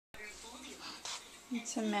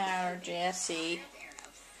What's the matter, Jesse?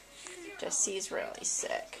 Jesse's really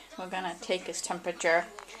sick. We're gonna take his temperature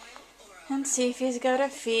and see if he's got a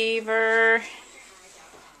fever.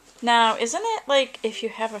 Now, isn't it like if you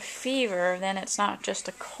have a fever, then it's not just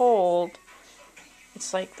a cold,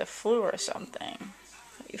 it's like the flu or something?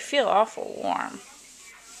 You feel awful warm.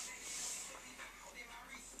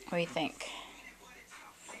 What do you think?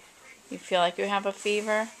 You feel like you have a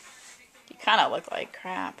fever? You kind of look like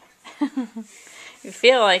crap. You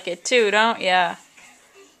feel like it too, don't ya?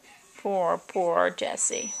 Poor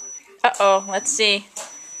Jesse. Uh-oh, let's see.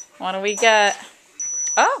 What do we got?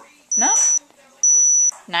 Oh, no.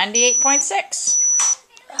 98.6.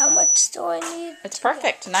 How much do I need? It's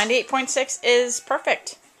perfect. 98.6 is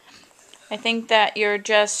perfect. I think that you're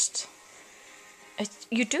just...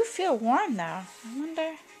 You do feel warm, though. I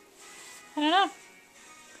wonder... I don't know.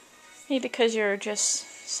 Maybe because you're just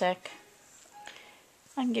sick.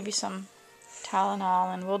 I can give you some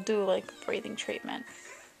Tylenol and we'll do like a breathing treatment.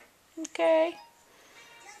 Okay?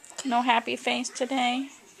 No happy face today?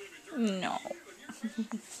 No.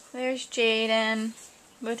 There's Jaden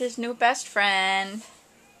with his new best friend.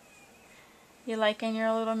 You liking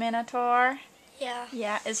your little Minotaur? Yeah.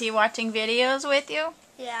 Yeah. Is he watching videos with you?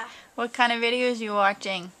 Yeah. What kind of videos are you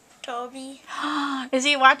watching? Toby. Is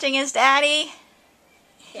he watching his daddy?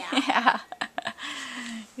 Yeah. Yeah.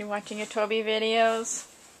 You're watching your Toby videos?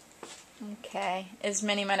 Okay. Is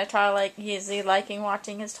Mini Minotaur is he liking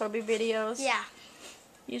watching his Toby videos? Yeah.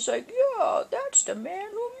 He's like, yeah, that's the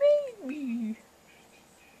man who made me.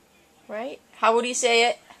 Right? How would he say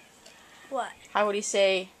it? What? How would he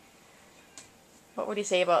say... What would he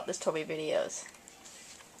say about this Toby videos?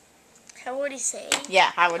 How would he say?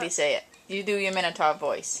 Yeah, how would he say it? You do your Minotaur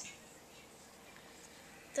voice.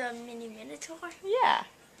 The Mini Minotaur? Yeah.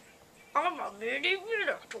 I'm a Mini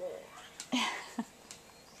Minotaur.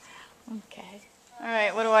 Okay.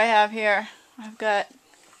 Alright, what do I have here? I've got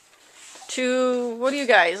two, what are you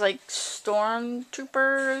guys, like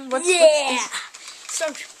stormtroopers? What's these?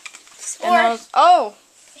 Stormtroopers. And those, oh,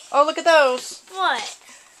 look at those. What?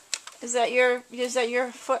 Is that your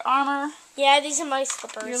foot armor? Yeah, these are my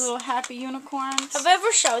slippers. Your little happy unicorns? Have I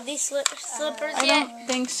ever showed these slippers I yet? don't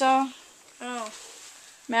think so. Oh.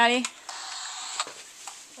 Maddie?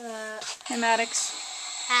 Hey, Maddox.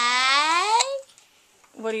 Hi.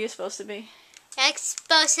 What are you supposed to be? That's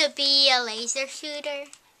supposed to be a laser shooter.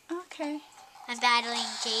 Okay. I'm battling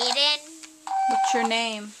Jaden. What's your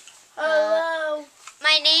name? Hello.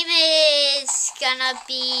 My name is gonna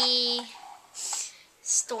be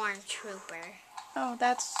Stormtrooper. Oh,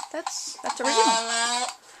 that's original.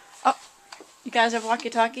 Oh, you guys have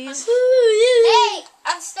walkie-talkies? Hey,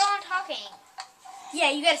 I'm still on talking.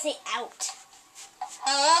 Yeah, you gotta say out.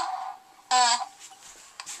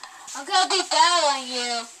 I'm gonna be battling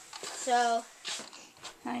you. So.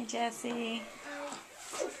 Hi, Jesse.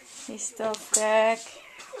 He's still sick.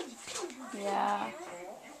 Yeah.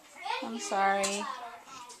 I'm sorry.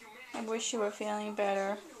 I wish you were feeling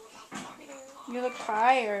better. You look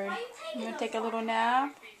tired. You want to take a little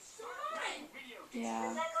nap?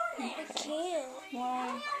 Yeah. I can't.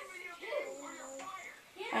 Why?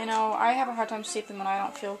 I know. I have a hard time sleeping when I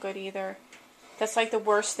don't feel good either. That's like the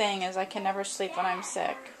worst thing is I can never sleep when I'm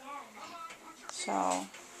sick. So.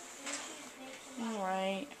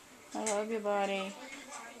 Alright. I love you, buddy.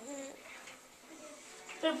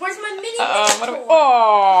 But where's my Mini What Minotaur? do we...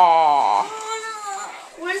 Oh!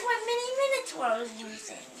 Where's my Mini Minotaur I was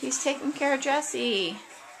using? He's taking care of Jesse.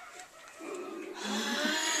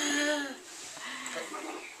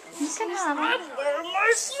 You can have him. I'm wearing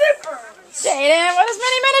my slippers. Jaden, what is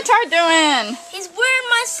Mini Minotaur doing? He's wearing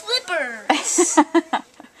my slippers.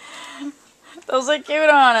 Those look cute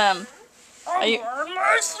on him. I'm wearing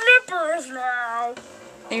my slippers now.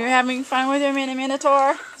 Are you having fun with your Mini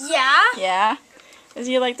Minotaur? Yeah? Yeah? Is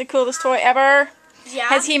he like the coolest toy ever? Yeah.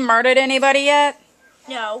 Has he murdered anybody yet?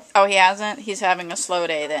 No. Oh, he hasn't? He's having a slow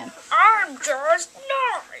day then. I'm just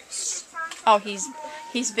nice. Oh,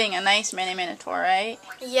 he's being a nice Mini Minotaur, right?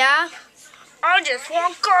 Yeah? I just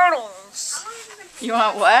want cuddles. You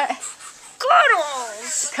want what?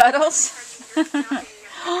 Cuddles. Cuddles?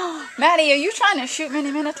 Maddie, are you trying to shoot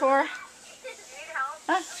Mini Minotaur?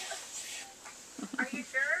 Huh?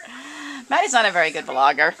 Maddie's not a very good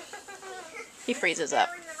vlogger. He freezes up.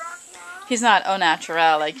 He's not au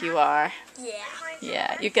naturel like you are. Yeah.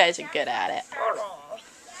 Yeah, you guys are good at it.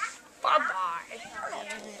 Bye-bye.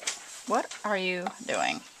 What are you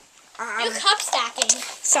doing? Do cup stacking.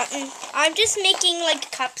 Something. I'm just making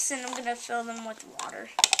like cups and I'm gonna fill them with water.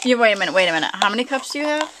 Wait a minute. How many cups do you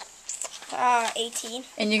have? 18.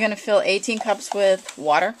 And you're going to fill 18 cups with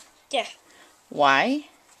water? Yeah. Why?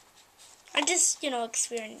 I'm just,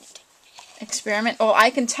 experimenting. Experiment. Oh, I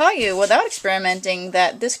can tell you without experimenting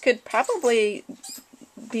that this could probably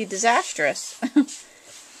be disastrous. I'm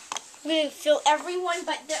gonna fill every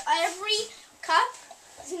cup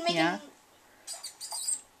is gonna make Yeah.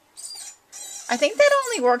 I think that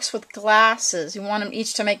only works with glasses. You want them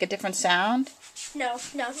each to make a different sound? No.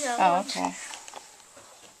 Oh, okay.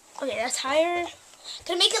 Okay, that's higher.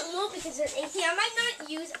 Gonna make it low because there's 18. I might not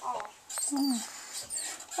use all.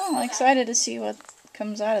 Oh, I'm excited to see what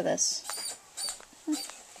comes out of this.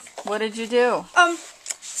 What did you do?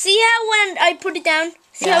 See how when I put it down,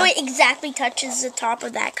 see Yeah. how it exactly touches the top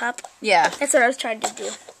of that cup? Yeah, That's what I was trying to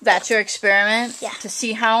do. that's your experiment? Yeah. To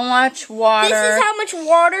see how much water... This is how much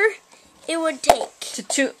water it would take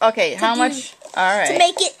Okay, how do- much... Alright. to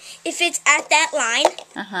make it, if it's at that line,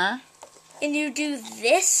 Uh-huh. and you do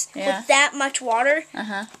this Yeah. with that much water,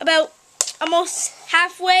 Uh-huh. about almost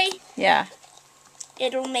halfway, Yeah.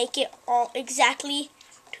 it'll make it all exactly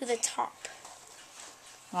to the top.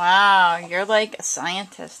 Wow, you're like a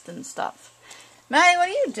scientist and stuff. Maddie, what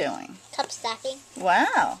are you doing? Cup stacking.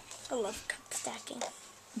 Wow. I love cup stacking.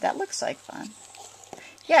 That looks like fun.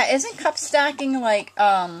 Yeah, isn't cup stacking like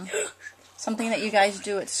something that you guys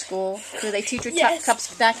do at school? Do they teach you Yes. cup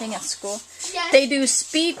stacking at school? Yes. They do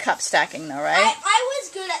speed cup stacking though, right? I was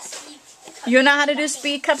good at speed. You know how to do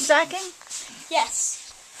speed cup stacking? Yes.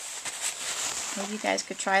 Maybe you guys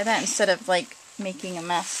could try that instead of like making a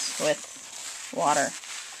mess with water.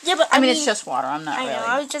 Yeah, but I mean, it's just water. I'm not I really. know.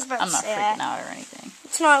 I was just about I'm to not say freaking that. out or anything.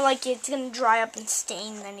 It's not like it's gonna dry up and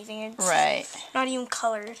stain anything. It's Right. not even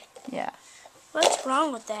colored. Yeah. What's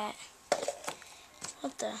wrong with that?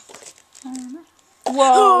 What the? Whoa.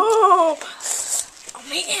 Oh, oh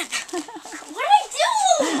man! What did I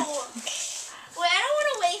do? Wait, I don't want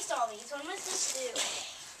to waste all these. What am I supposed to do?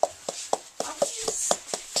 I'll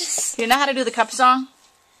just Do you know how to do the cup song?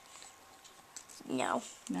 no.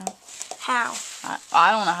 No. How?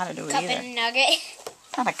 I don't know how to do it Cup either. and nugget.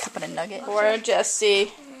 Not a cup and a nugget. Poor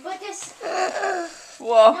Jesse. But this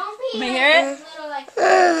Whoa. don't be Let me hear it. little like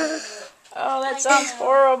Oh, that sounds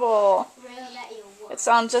horrible. real that you want. It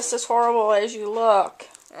sounds just as horrible as you look.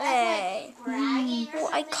 Hey. Bragging or Well,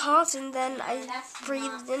 I coughed and then I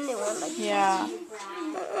breathed into it. Like, Yeah.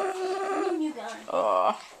 bragging. You got it.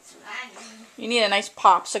 Oh. You need a nice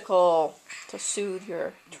popsicle to soothe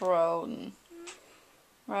your throat, and,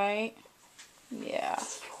 right? Yeah.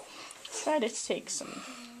 Try to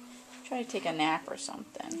take a nap or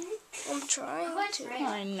something. I'm trying to.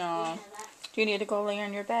 I know. Do you need to go lay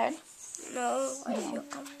in your bed? No, I feel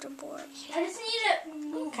comfortable. I just need to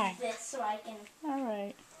move Okay. this so I can. All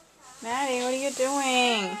right. Maddie, what are you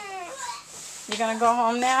doing? You gonna go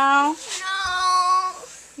home now? No.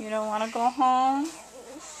 You don't want to go home?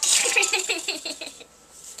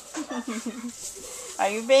 Are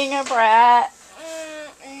you being a brat?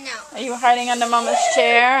 No. Are you hiding under Mama's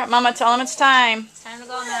chair? Mama, tell him it's time. It's time to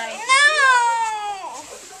go, Maddie. No!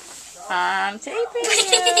 I'm taping you.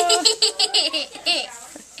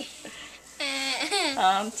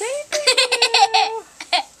 I'm taping you.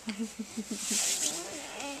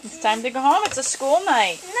 It's time to go home. It's a school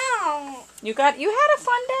night. No! You had a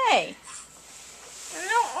fun day. I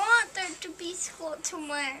don't want there to be school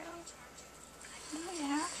tomorrow. You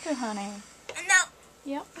have to, honey. No.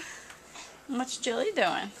 Yep. What's Jilly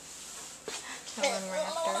doing? Killing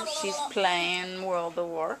raptors. She's playing World of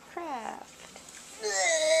Warcraft.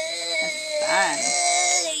 Fun.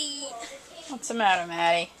 What's the matter,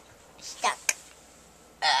 Maddie? Stuck.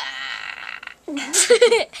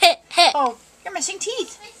 Oh, you're missing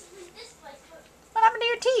teeth. What happened to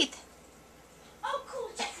your teeth? Oh, cool,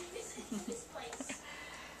 Jesse. This place.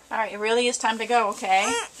 All right, it really is time to go,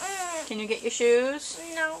 okay? Can you get your shoes?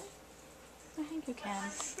 No. I think you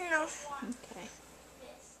can. No. Okay.